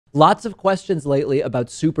Lots of questions lately about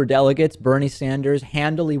superdelegates. Bernie Sanders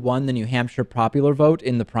handily won the New Hampshire popular vote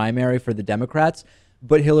in the primary for the Democrats,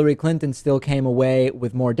 but Hillary Clinton still came away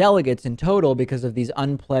with more delegates in total because of these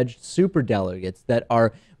unpledged superdelegates that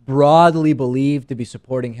are broadly believed to be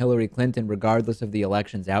supporting Hillary Clinton regardless of the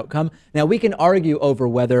election's outcome. Now, we can argue over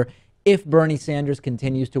whether if Bernie Sanders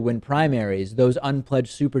continues to win primaries, those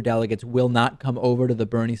unpledged superdelegates will not come over to the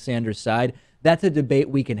Bernie Sanders side. That's a debate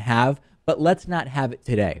we can have, but let's not have it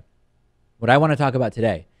today. What I want to talk about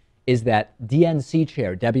today is that DNC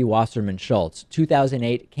chair Debbie Wasserman Schultz,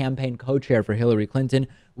 2008 campaign co-chair for Hillary Clinton,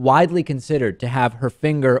 widely considered to have her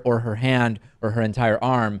finger or her hand or her entire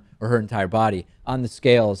arm or her entire body on the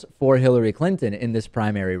scales for Hillary Clinton in this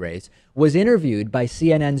primary race, was interviewed by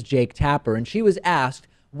CNN's Jake Tapper, and she was asked,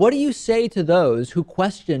 what do you say to those who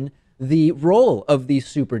question the role of these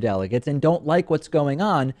superdelegates and don't like what's going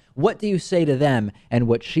on? What do you say to them? And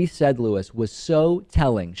what she said, Lewis, was so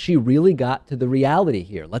telling. She really got to the reality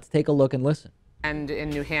here. Let's take a look and listen. And in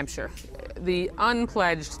New Hampshire, the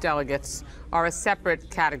unpledged delegates are a separate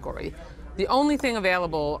category. The only thing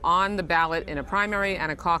available on the ballot in a primary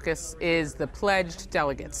and a caucus is the pledged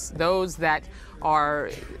delegates, those that are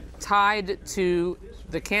tied to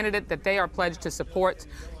the candidate that they are pledged to support,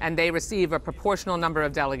 and they receive a proportional number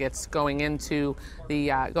of delegates going into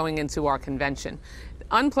our convention.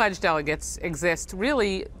 Unpledged delegates exist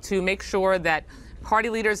really to make sure that party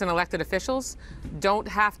leaders and elected officials don't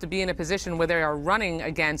have to be in a position where they are running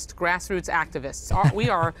against grassroots activists. We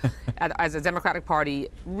are, as a Democratic Party,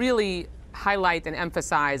 really highlight and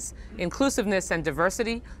emphasize inclusiveness and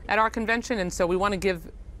diversity at our convention, and so we want to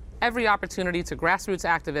give every opportunity to grassroots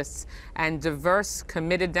activists and diverse,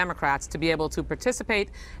 committed Democrats to be able to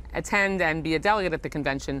participate, attend, and be a delegate at the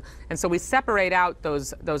convention. And so we separate out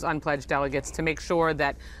those unpledged delegates to make sure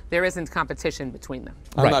that there isn't competition between them.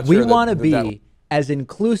 Right. We want to be as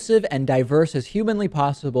inclusive and diverse as humanly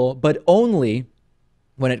possible, but only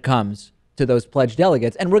when it comes to those pledged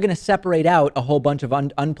delegates. And we're going to separate out a whole bunch of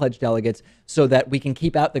unpledged delegates so that we can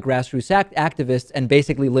keep out the grassroots activists and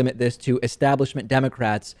basically limit this to establishment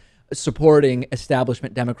Democrats supporting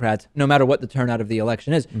establishment Democrats, no matter what the turnout of the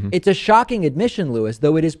election is. It's a shocking admission, Lewis,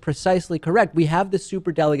 though it is precisely correct. We have the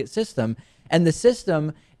superdelegate system, and the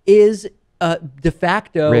system is de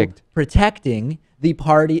facto rigged, protecting the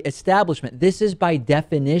party establishment. This is by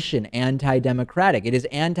definition anti-democratic. It is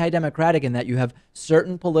anti-democratic in that you have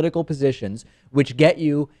certain political positions which get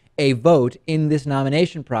you a vote in this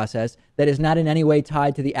nomination process that is not in any way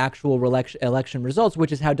tied to the actual election results,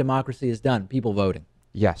 which is how democracy is done, people voting.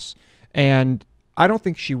 Yes. And I don't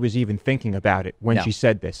think she was even thinking about it when she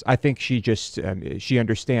said this. I think she just, she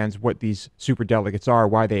understands what these superdelegates are,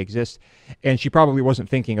 why they exist, and she probably wasn't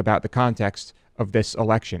thinking about the context of this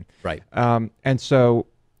election. Right. And so,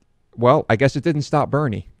 well, I guess it didn't stop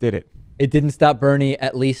Bernie, did it? It didn't stop Bernie,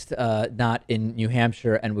 at least not in New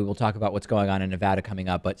Hampshire, and we will talk about what's going on in Nevada coming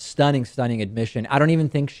up, but stunning, stunning admission. I don't even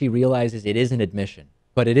think she realizes it is an admission.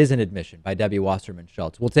 But it is an admission by Debbie Wasserman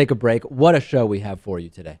Schultz. We'll take a break. What a show we have for you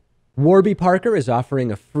today. Warby Parker is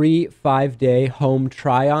offering a free 5-day home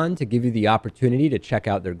try-on to give you the opportunity to check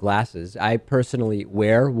out their glasses. I personally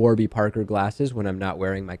wear Warby Parker glasses when I'm not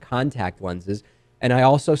wearing my contact lenses. And I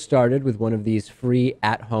also started with one of these free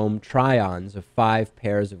at-home try-ons of 5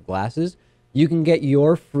 pairs of glasses. You can get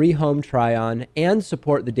your free home try-on and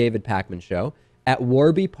support the David Pakman Show at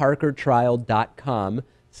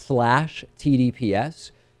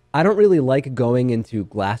warbyparkertrial.com/TDPS. I don't really like going into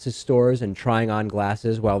glasses stores and trying on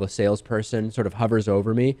glasses while the salesperson sort of hovers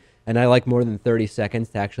over me, and I like more than 30 seconds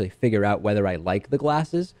to actually figure out whether I like the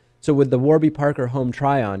glasses. So with the Warby Parker home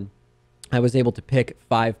try-on, I was able to pick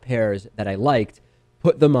 5 pairs that I liked,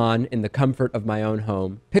 put them on in the comfort of my own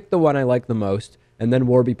home, pick the one I like the most, and then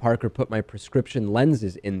Warby Parker put my prescription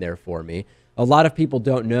lenses in there for me. A lot of people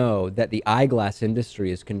don't know that the eyeglass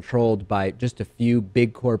industry is controlled by just a few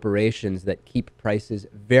big corporations that keep prices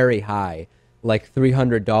very high, like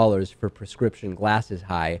 $300 for prescription glasses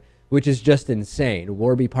high, which is just insane.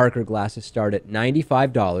 Warby Parker glasses start at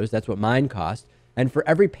 $95. That's what mine cost. And for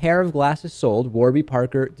every pair of glasses sold, Warby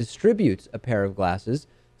Parker distributes a pair of glasses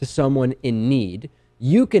to someone in need.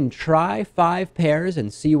 You can try 5 pairs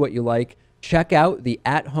and see what you like. Check out the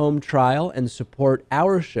at-home trial and support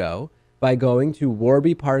our show by going to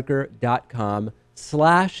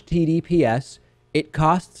warbyparker.com/TDPS. It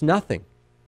costs nothing.